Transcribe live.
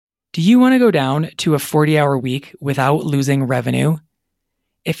Do you want to go down to a 40-hour week without losing revenue?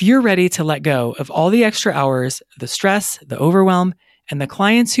 If you're ready to let go of all the extra hours, the stress, the overwhelm, and the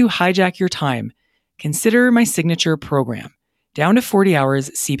clients who hijack your time, consider my signature program, Down to 40 Hours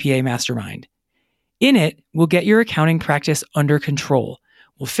CPA Mastermind. In it, we'll get your accounting practice under control.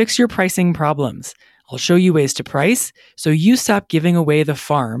 We'll fix your pricing problems. I'll show you ways to price so you stop giving away the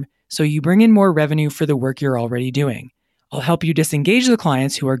farm so you bring in more revenue for the work you're already doing. I'll help you disengage the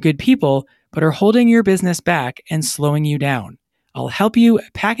clients who are good people but are holding your business back and slowing you down. I'll help you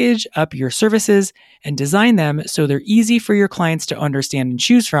package up your services and design them so they're easy for your clients to understand and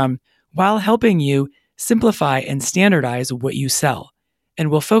choose from, while helping you simplify and standardize what you sell.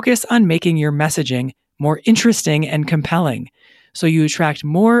 And we'll focus on making your messaging more interesting and compelling so you attract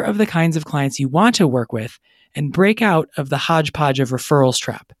more of the kinds of clients you want to work with and break out of the hodgepodge of referrals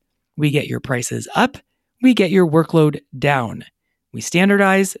trap. We get your prices up. We get your workload down. We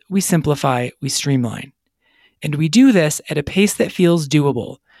standardize, we simplify, we streamline. And we do this at a pace that feels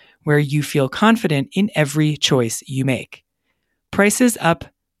doable, where you feel confident in every choice you make. Prices up,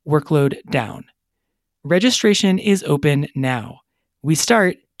 workload down. Registration is open now. We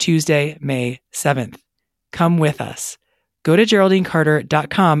start Tuesday, May 7th. Come with us. Go to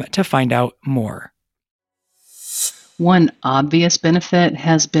GeraldineCarter.com to find out more. One obvious benefit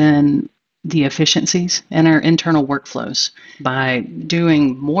has been the efficiencies in our internal workflows. By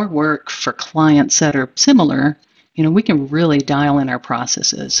doing more work for clients that are similar, we can really dial in our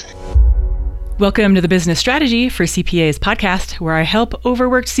processes. Welcome to the Business Strategy for CPAs podcast, where I help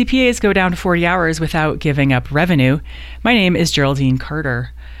overworked CPAs go down to 40 hours without giving up revenue. My name is Geraldine Carter.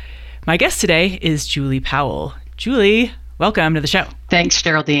 My guest today is Julie Powell. Julie, welcome to the show. Thanks,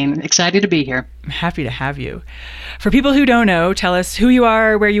 Geraldine. Excited to be here. I'm happy to have you. For people who don't know, tell us who you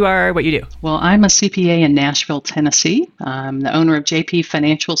are, what you do. Well, I'm a CPA in Nashville, Tennessee. I'm the owner of JP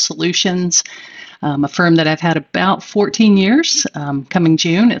Financial Solutions, a firm that I've had about 14 years. Coming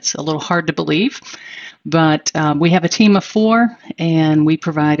June, it's a little hard to believe, but we have a team of 4, and we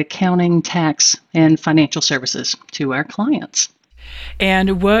provide accounting, tax, and financial services to our clients.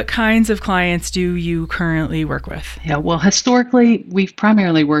 And what kinds of clients do you currently work with? Yeah, well, historically, we've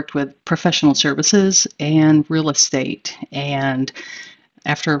primarily worked with professional services and real estate. And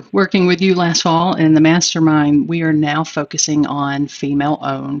after working with you last fall in the mastermind, we are now focusing on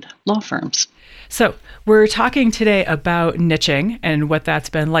female-owned law firms. So we're talking today about niching and what that's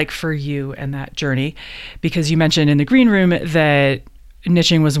been like for you and that journey, because you mentioned in the green room that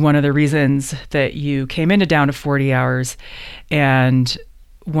niching was one of the reasons that you came into Down to 40 Hours. And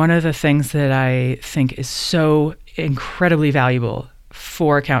one of the things that I think is so incredibly valuable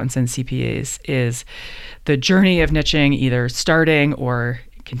for accountants and CPAs is the journey of niching, either starting or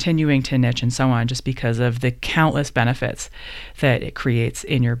continuing to niche and so on, just because of the countless benefits that it creates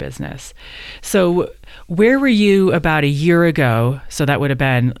in your business. So where were you about a year ago? So that would have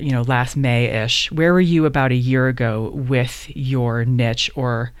been, last May-ish. Where were you about a year ago with your niche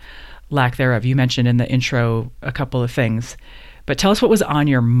or lack thereof? You mentioned in the intro a couple of things, but tell us what was on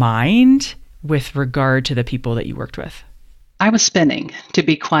your mind with regard to the people that you worked with. I was spinning, to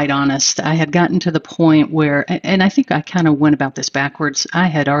be quite honest. I had gotten to the point where, and I think I kind of went about this backwards, I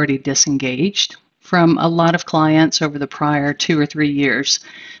had already disengaged from a lot of clients over the prior 2 or 3 years.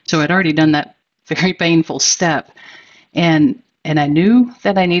 So I'd already done that very painful step. And I knew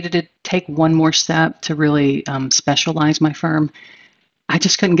that I needed to take one more step to really specialize my firm. I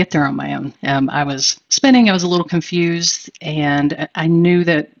just couldn't get there on my own. I was spinning, I was a little confused, and I knew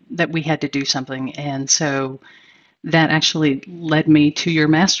that we had to do something. And so that actually led me to your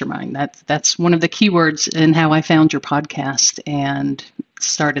mastermind. That's one of the keywords in how I found your podcast and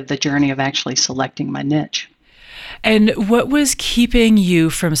started the journey of actually selecting my niche. And what was keeping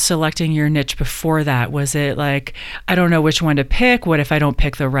you from selecting your niche before that? Was it like, I don't know which one to pick? What if I don't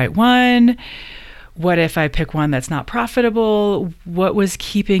pick the right one? What if I pick one that's not profitable? What was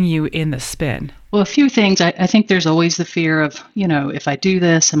keeping you in the spin? Well, a few things. I think there's always the fear of, if I do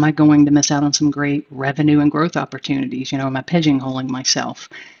this, am I going to miss out on some great revenue and growth opportunities? Am I pigeonholing myself?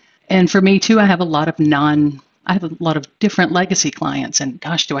 And for me too, I have a lot of different legacy clients, and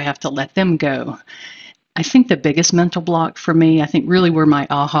gosh, do I have to let them go? I think the biggest mental block for me, I think really where my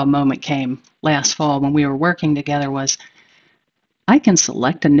aha moment came last fall when we were working together, was I can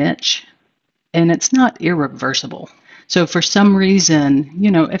select a niche and it's not irreversible. So for some reason,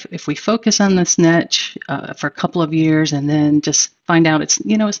 if we focus on this niche for a couple of years and then just find out it's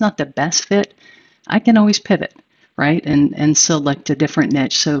not the best fit, I can always pivot, right? And select a different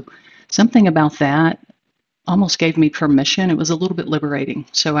niche. So something about that almost gave me permission. It was a little bit liberating.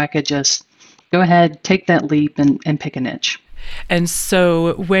 So I could just go ahead, take that leap and pick a niche. And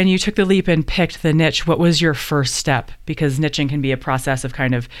so when you took the leap and picked the niche, what was your first step? Because niching can be a process of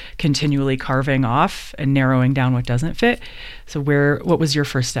kind of continually carving off and narrowing down what doesn't fit. So what was your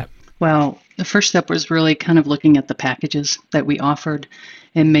first step? Well, the first step was really kind of looking at the packages that we offered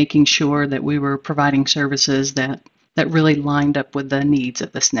and making sure that we were providing services that really lined up with the needs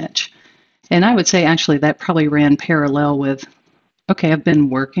of this niche. And I would say actually that probably ran parallel with, okay, I've been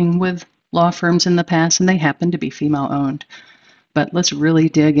working with law firms in the past and they happen to be female owned, but let's really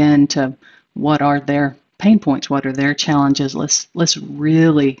dig into what are their pain points, what are their challenges. Let's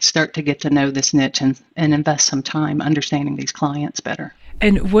really start to get to know this niche and invest some time understanding these clients better.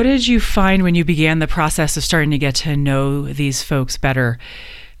 And what did you find when you began the process of starting to get to know these folks better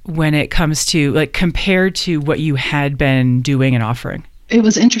when it comes to, like, compared to what you had been doing and offering? It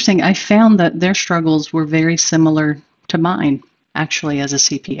was interesting. I found that their struggles were very similar to mine, actually, as a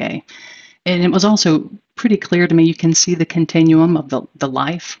CPA. And it was also pretty clear to me, you can see the continuum of the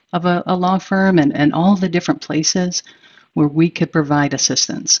life of a law firm and all the different places where we could provide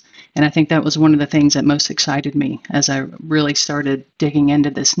assistance. And I think that was one of the things that most excited me as I really started digging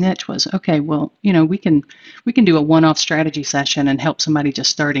into this niche was, okay, well, we can do a one-off strategy session and help somebody just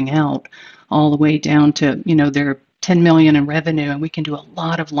starting out all the way down to, their 10 million in revenue, and we can do a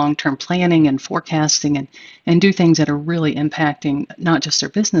lot of long-term planning and forecasting and do things that are really impacting not just their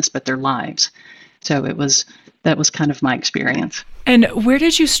business, but their lives. So that was kind of my experience. And where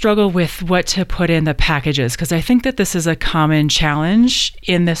did you struggle with what to put in the packages? Because I think that this is a common challenge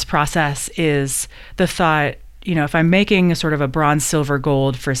in this process is the thought, if I'm making a sort of a bronze, silver,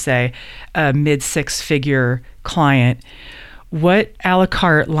 gold for, say, a mid-six-figure client, what a la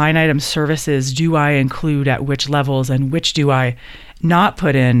carte line item services do I include at which levels and which do I not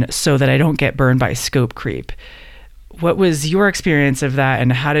put in so that I don't get burned by scope creep? What was your experience of that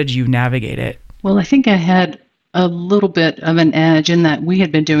and how did you navigate it? Well, I think I had a little bit of an edge in that we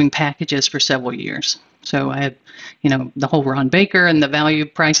had been doing packages for several years. So I had, the whole Ron Baker and the value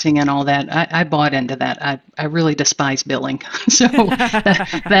pricing and all that. I bought into that. I really despise billing. So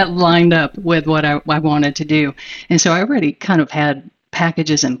that lined up with what I wanted to do. And so I already kind of had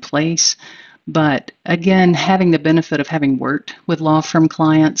packages in place. But again, having the benefit of having worked with law firm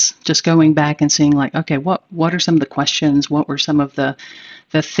clients, just going back and seeing like, okay, what are some of the questions? What were some of the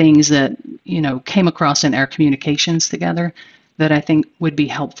things that, came across in our communications together that I think would be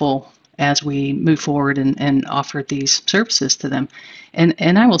helpful as we move forward and offer these services to them.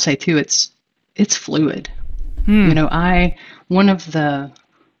 And I will say too, it's fluid. One of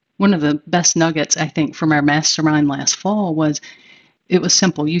the best nuggets I think from our mastermind last fall was it was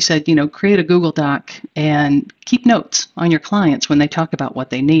simple. You said, create a Google Doc and keep notes on your clients when they talk about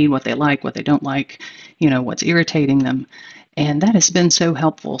what they need, what they like, what they don't like, what's irritating them. And that has been so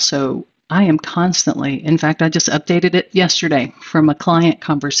helpful. So I am constantly, in fact, I just updated it yesterday from a client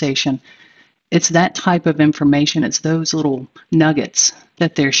conversation. It's that type of information. It's those little nuggets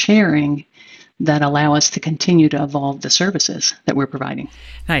that they're sharing that allow us to continue to evolve the services that we're providing.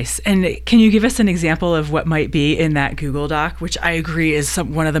 Nice. And can you give us an example of what might be in that Google Doc, which I agree is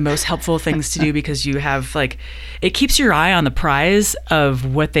one of the most helpful things to do because you have it keeps your eye on the prize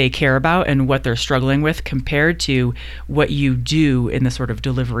of what they care about and what they're struggling with compared to what you do in the sort of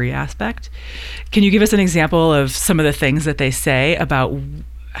delivery aspect. Can you give us an example of some of the things that they say about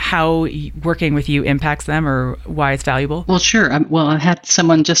how working with you impacts them or why it's valuable? Well, sure. I had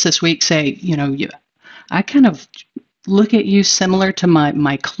someone just this week say, I kind of look at you similar to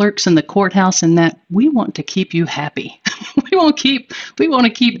my clerks in the courthouse in that we want to keep you happy. we want to keep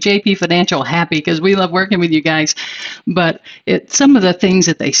JP Financial happy because we love working with you guys. But some of the things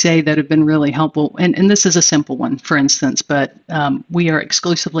that they say that have been really helpful, and this is a simple one, for instance, but we are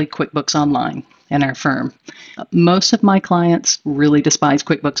exclusively QuickBooks Online in our firm. Most of my clients really despise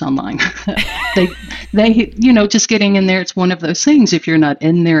QuickBooks Online. they just getting in there, it's one of those things. If you're not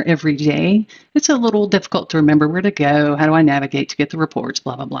in there every day, it's a little difficult to remember where to go. How do I navigate to get the reports,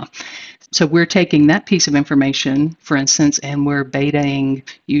 blah, blah, blah. So we're taking that piece of information, for instance, and we're betaing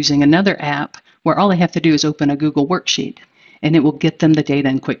using another app where all they have to do is open a Google worksheet and it will get them the data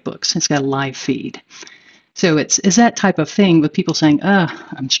in QuickBooks. It's got a live feed. So it's that type of thing with people saying,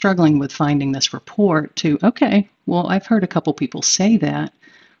 I'm struggling with finding this report to, okay, well, I've heard a couple people say that.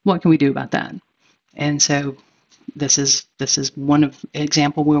 What can we do about that? And so this is one of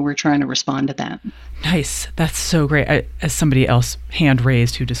example where we're trying to respond to that. Nice. That's so great. As somebody else hand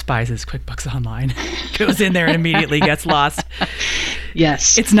raised who despises QuickBooks Online, goes in there and immediately gets lost.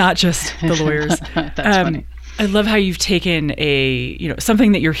 Yes. It's not just the lawyers. That's funny. I love how you've taken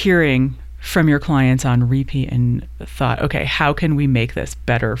something that you're hearing from your clients on repeat and thought, okay, how can we make this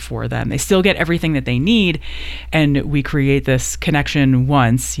better for them? They still get everything that they need, and we create this connection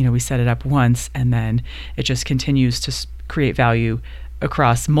once, we set it up once, and then it just continues to create value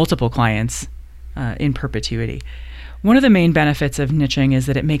across multiple clients in perpetuity. One of the main benefits of niching is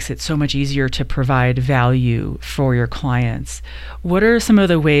that it makes it so much easier to provide value for your clients. What are some of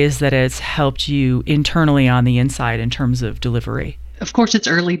the ways that it's helped you internally on the inside in terms of delivery? Of course, it's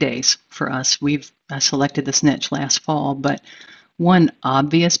early days for us. I selected this niche last fall, but one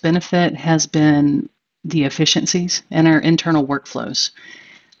obvious benefit has been the efficiencies in our internal workflows.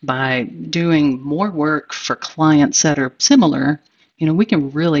 By doing more work for clients that are similar, we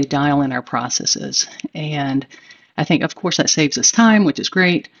can really dial in our processes. And I think, of course, that saves us time, which is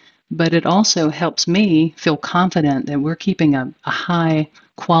great, but it also helps me feel confident that we're keeping a high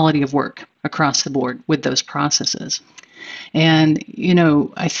quality of work across the board with those processes. And,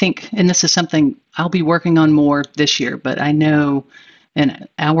 I think, and this is something I'll be working on more this year, but I know in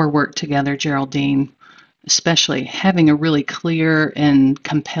our work together, Geraldine, especially having a really clear and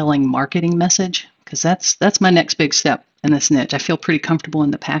compelling marketing message, because that's my next big step in this niche. I feel pretty comfortable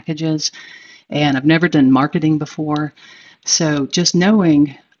in the packages, and I've never done marketing before. So just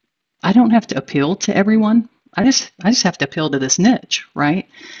knowing I don't have to appeal to everyone. I just have to appeal to this niche, right?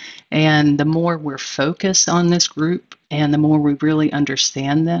 And the more we're focused on this group and the more we really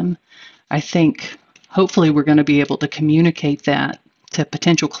understand them, I think hopefully we're going to be able to communicate that to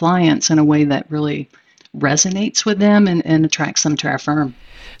potential clients in a way that really resonates with them and attracts them to our firm.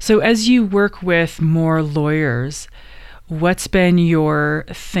 So as you work with more lawyers, what's been your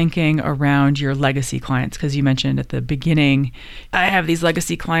thinking around your legacy clients? Because you mentioned at the beginning, I have these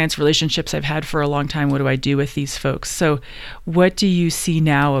legacy clients, relationships I've had for a long time. What do I do with these folks? So what do you see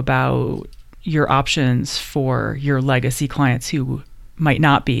now about your options for your legacy clients who might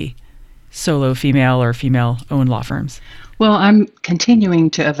not be solo female or female-owned law firms? Well, I'm continuing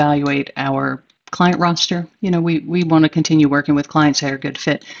to evaluate our client roster. We want to continue working with clients that are a good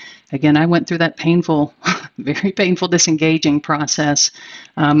fit. Again, I went through that painful, very painful disengaging process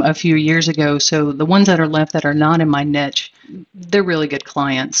a few years ago. So the ones that are left that are not in my niche, they're really good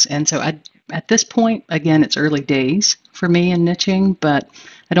clients. And so at this point, again, it's early days for me in niching, but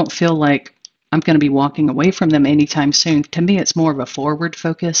I don't feel like I'm going to be walking away from them anytime soon. To me, it's more of a forward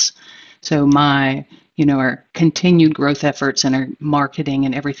focus. So our continued growth efforts and our marketing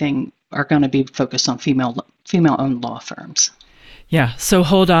and everything are going to be focused on female-owned law firms. Yeah. So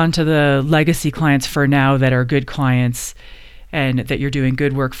hold on to the legacy clients for now that are good clients and that you're doing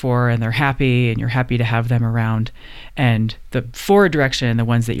good work for, and they're happy and you're happy to have them around. And the forward direction, the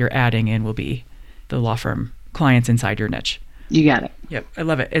ones that you're adding in, will be the law firm clients inside your niche. You got it. Yep. I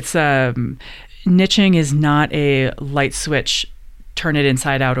love it. It's niching is not a light switch, turn it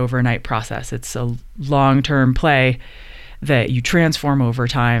inside out overnight process. It's a long-term play that you transform over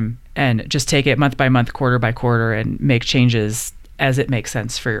time and just take it month by month, quarter by quarter, and make changes as it makes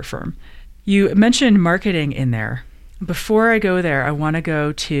sense for your firm. You mentioned marketing in there. Before I go there, I want to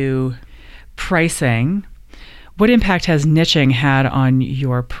go to pricing. What impact has niching had on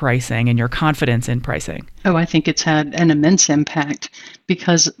your pricing and your confidence in pricing? Oh, I think it's had an immense impact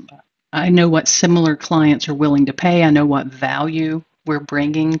because I know what similar clients are willing to pay. I know what value we're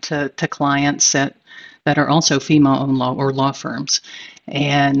bringing to clients that are also female-owned law firms.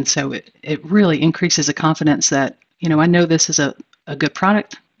 And so it really increases the confidence that, I know this is a good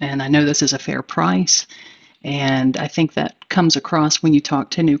product and I know this is a fair price. And I think that comes across when you talk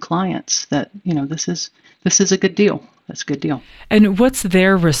to new clients that, this is a good deal. That's a good deal. And what's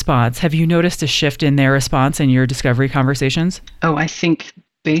their response? Have you noticed a shift in their response in your discovery conversations? Oh, I think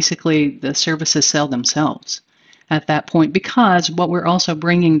basically the services sell themselves at that point, because what we're also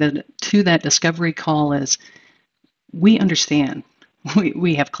bringing to that discovery call is we understand.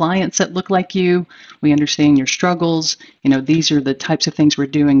 We have clients that look like you. We understand your struggles. These are the types of things we're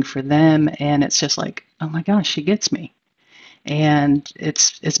doing for them. And it's just like, oh my gosh, she gets me. And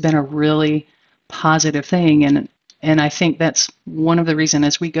it's been a really positive thing. And I think that's one of the reasons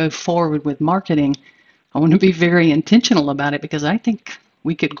as we go forward with marketing, I want to be very intentional about it because I think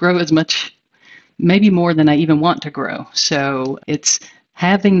we could grow as much, maybe more than I even want to grow. So it's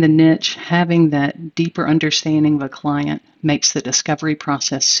having the niche, having that deeper understanding of a client makes the discovery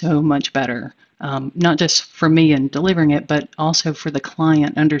process so much better, not just for me in delivering it, but also for the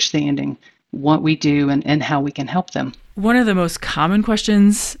client understanding what we do and how we can help them. One of the most common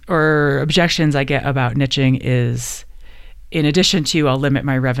questions or objections I get about niching is, in addition to I'll limit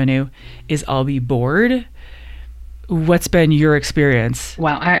my revenue, is I'll be bored. What's been your experience?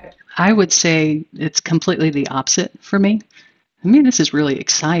 Wow, I would say it's completely the opposite for me. I mean, this is really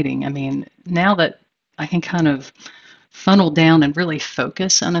exciting. I mean, now that I can kind of funnel down and really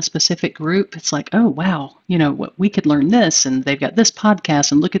focus on a specific group, it's like, oh, wow, what we could learn this, and they've got this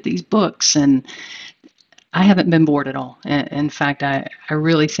podcast, and look at these books. And I haven't been bored at all. In fact, I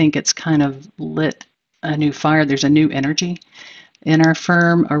really think it's kind of lit a new fire. There's a new energy in our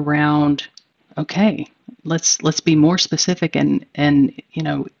firm around, okay, let's be more specific and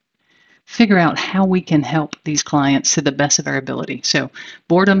figure out how we can help these clients to the best of our ability. So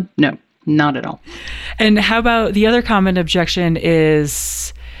boredom, no, not at all. And how about the other common objection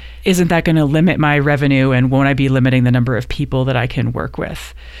is, isn't that going to limit my revenue, and won't I be limiting the number of people that I can work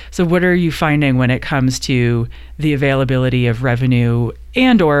with? So what are you finding when it comes to the availability of revenue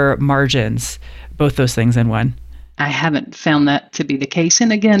and or margins, both those things in one? I haven't found that to be the case.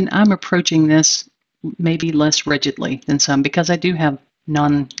 And again, I'm approaching this maybe less rigidly than some because I do have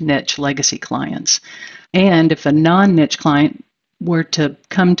non-niche legacy clients. And if a non-niche client were to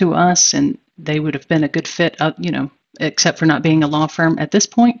come to us and they would have been a good fit, except for not being a law firm at this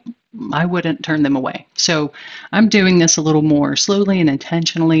point, I wouldn't turn them away. So I'm doing this a little more slowly and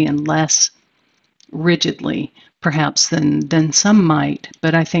intentionally and less rigidly, perhaps, than some might.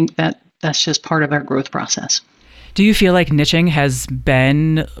 But I think that's just part of our growth process. Do you feel like niching has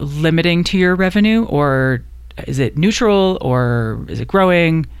been limiting to your revenue, or is it neutral, or is it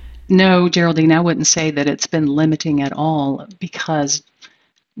growing? No, Geraldine, I wouldn't say that it's been limiting at all, because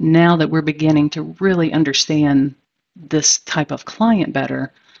now that we're beginning to really understand this type of client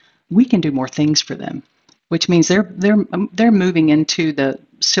better, we can do more things for them, which means they're moving into the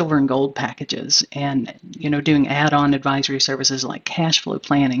silver and gold packages and doing add-on advisory services like cash flow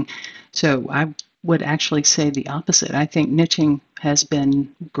planning. So I would actually say the opposite. I think niching has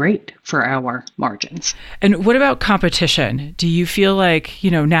been great for our margins. And what about competition? Do you feel like,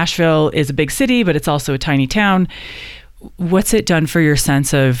 Nashville is a big city, but it's also a tiny town? What's it done for your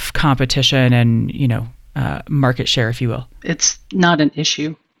sense of competition and, market share, if you will? It's not an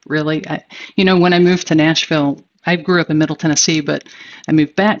issue, really. When I moved to Nashville, I grew up in Middle Tennessee, but I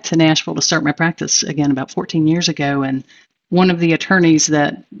moved back to Nashville to start my practice again about 14 years ago. And one of the attorneys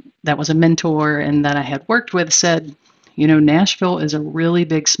that was a mentor and that I had worked with said, Nashville is a really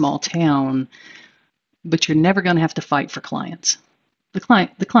big, small town, but you're never going to have to fight for clients.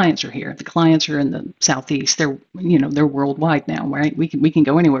 The clients are here. The clients are in the Southeast. They're worldwide now, right? We can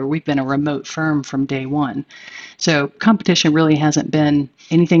go anywhere. We've been a remote firm from day one. So competition really hasn't been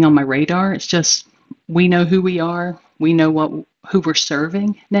anything on my radar. It's just we know who we are. We know who we're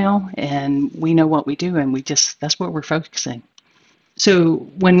serving now, and we know what we do, and that's what we're focusing. So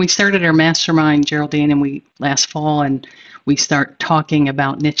when we started our mastermind, Geraldine, and last fall, and we start talking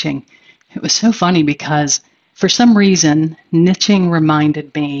about niching, it was so funny because for some reason, niching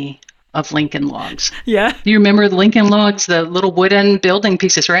reminded me of Lincoln Logs. Yeah. Do you remember the Lincoln Logs, the little wooden building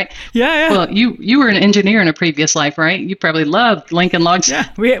pieces, right? Yeah. Well, you were an engineer in a previous life, right? You probably loved Lincoln Logs. Yeah,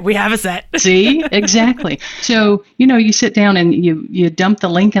 we have a set. See? Exactly. So, you sit down and you dump the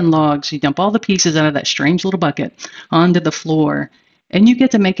Lincoln Logs, you dump all the pieces out of that strange little bucket onto the floor, and you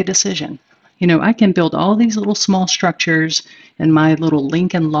get to make a decision. I can build all these little small structures in my little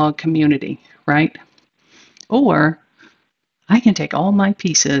Lincoln Log community, right? Or I can take all my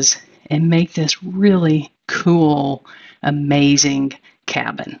pieces and make this really cool, amazing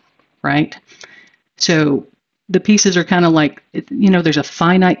cabin, right? So the pieces are kind of like, there's a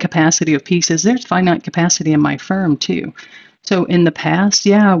finite capacity of pieces. There's finite capacity in my firm too. So in the past,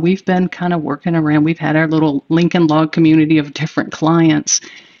 we've been kind of working around. We've had our little Lincoln Log community of different clients.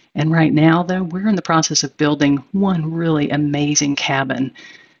 And right now, though, we're in the process of building one really amazing cabin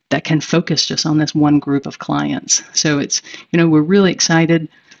that can focus just on this one group of clients. So it's, we're really excited.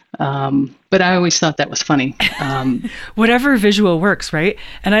 But I always thought that was funny. Whatever visual works, right?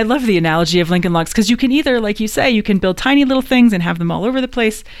 And I love the analogy of Lincoln Logs because you can either, like you say, you can build tiny little things and have them all over the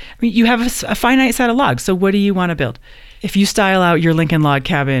place. I mean, you have a finite set of logs. So what do you want to build? If you style out your Lincoln Log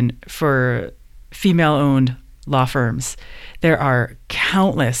cabin for female-owned law firms, there are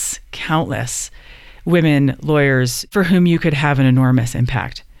countless women lawyers for whom you could have an enormous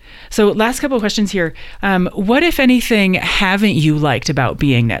impact. So last couple of questions here. What, if anything, haven't you liked about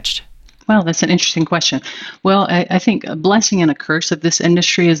being niched? Wow, that's an interesting question. Well, I think a blessing and a curse of this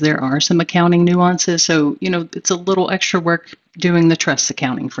industry is there are some accounting nuances. So, it's a little extra work doing the trust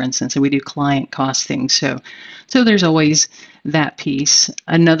accounting, for instance, and we do client costing. So there's always that piece.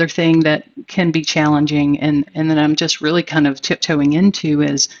 Another thing that can be challenging and that I'm just really kind of tiptoeing into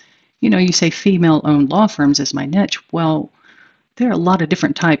is, you say female-owned law firms is my niche. Well, there are a lot of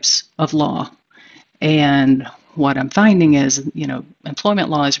different types of law. And what I'm finding is, employment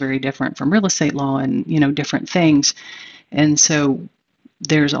law is very different from real estate law and, different things. And so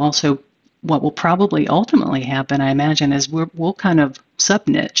there's also what will probably ultimately happen, I imagine, is we'll kind of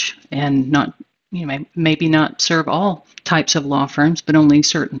sub-niche and not, maybe not serve all types of law firms, but only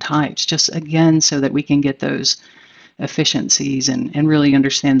certain types, just again, so that we can get those efficiencies and really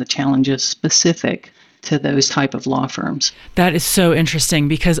understand the challenges specific to those type of law firms. That is so interesting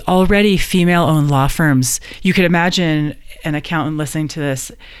because already female-owned law firms, you could imagine an accountant listening to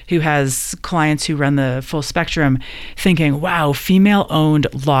this who has clients who run the full spectrum thinking, wow, female-owned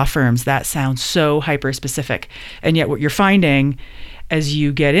law firms, that sounds so hyper-specific. And yet what you're finding as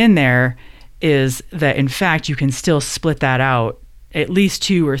you get in there is that, in fact, you can still split that out at least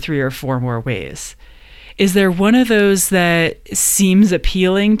 2 or 3 or 4 more ways. Is there one of those that seems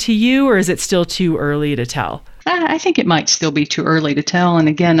appealing to you, or is it still too early to tell? I think it might still be too early to tell. And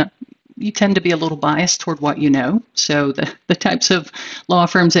again, you tend to be a little biased toward what you know. So the types of law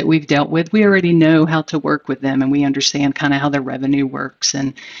firms that we've dealt with, we already know how to work with them, and we understand kind of how their revenue works,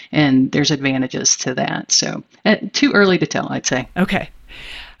 and there's advantages to that. So too early to tell, I'd say. Okay.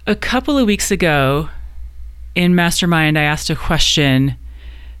 A couple of weeks ago in Mastermind, I asked a question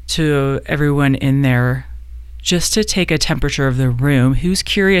to everyone in there just to take a temperature of the room. Who's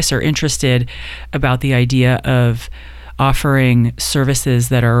curious or interested about the idea of offering services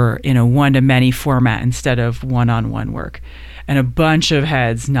that are in a one-to-many format instead of one-on-one work? And a bunch of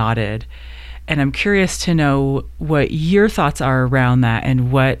heads nodded. And I'm curious to know what your thoughts are around that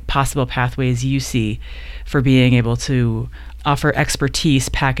and what possible pathways you see for being able to offer expertise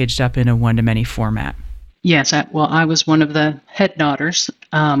packaged up in a one-to-many format. Yes, I was one of the head nodders.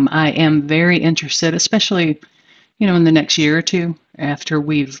 I am very interested, especially, in the next year or two after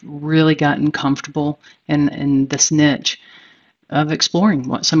we've really gotten comfortable in this niche, of exploring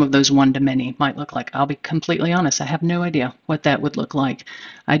what some of those one-to-many might look like. I'll be completely honest, I have no idea what that would look like.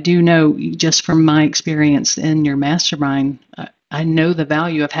 I do know, just from my experience in your mastermind, I know the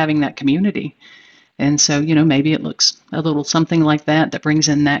value of having that community. And so, maybe it looks a little something like that brings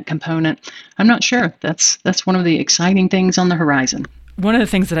in that component. I'm not sure. That's one of the exciting things on the horizon. One of the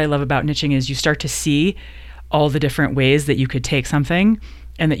things that I love about niching is you start to see all the different ways that you could take something,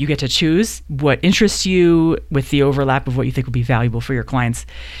 and that you get to choose what interests you with the overlap of what you think would be valuable for your clients.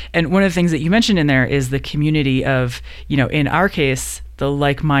 And one of the things that you mentioned in there is the community of, in our case, the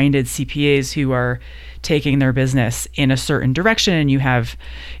like-minded CPAs who are taking their business in a certain direction, and you have,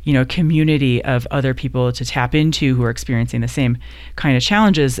 a community of other people to tap into who are experiencing the same kind of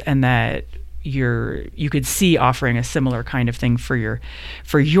challenges, and that you could see offering a similar kind of thing for your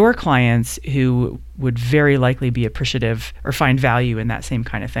clients who would very likely be appreciative or find value in that same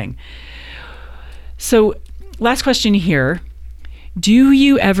kind of thing. So, last question here. Do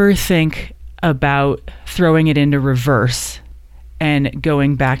you ever think about throwing it into reverse and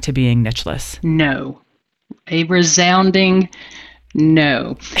going back to being nicheless? No. A resounding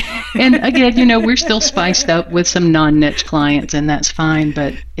no. And again, we're still spiced up with some non-niche clients, and that's fine,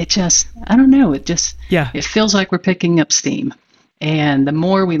 but I don't know, it feels like we're picking up steam. And the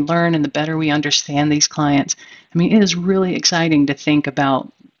more we learn and the better we understand these clients, it is really exciting to think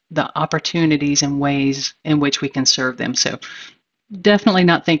about the opportunities and ways in which we can serve them. So definitely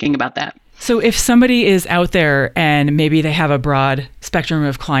not thinking about that. So if somebody is out there and maybe they have a broad spectrum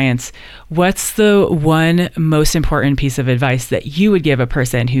of clients, what's the one most important piece of advice that you would give a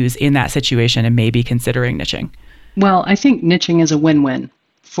person who's in that situation and maybe considering niching? Well, I think niching is a win-win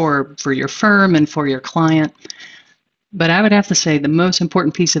for your firm and for your client. But I would have to say the most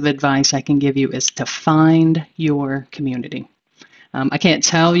important piece of advice I can give you is to find your community. I can't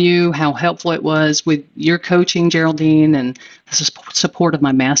tell you how helpful it was with your coaching, Geraldine, and the support of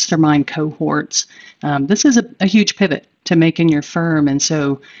my mastermind cohorts. This is a huge pivot to make in your firm. And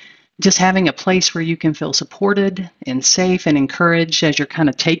so just having a place where you can feel supported and safe and encouraged as you're kind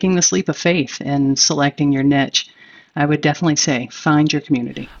of taking this leap of faith and selecting your niche, I would definitely say find your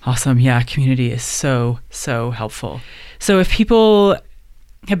community. Awesome. Yeah, community is so, so helpful. So if people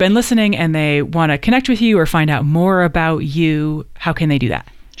have been listening and they want to connect with you or find out more about you, how can they do that?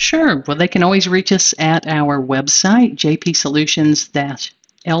 Sure. Well, they can always reach us at our website,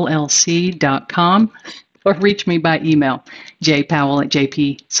 jpsolutions-llc.com, or reach me by email,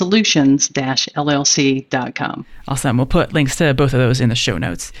 jpowell@jpsolutions-llc.com. Awesome. We'll put links to both of those in the show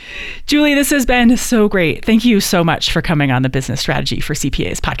notes. Julie, this has been so great. Thank you so much for coming on the Business Strategy for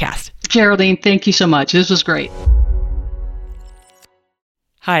CPAs podcast. Geraldine, thank you so much. This was great.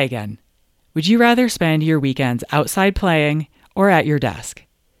 Hi again. Would you rather spend your weekends outside playing or at your desk?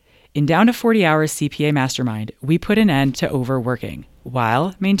 In Down to 40 Hours CPA Mastermind, we put an end to overworking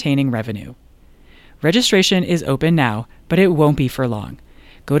while maintaining revenue. Registration is open now, but it won't be for long.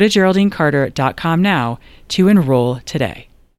 Go to GeraldineCarter.com now to enroll today.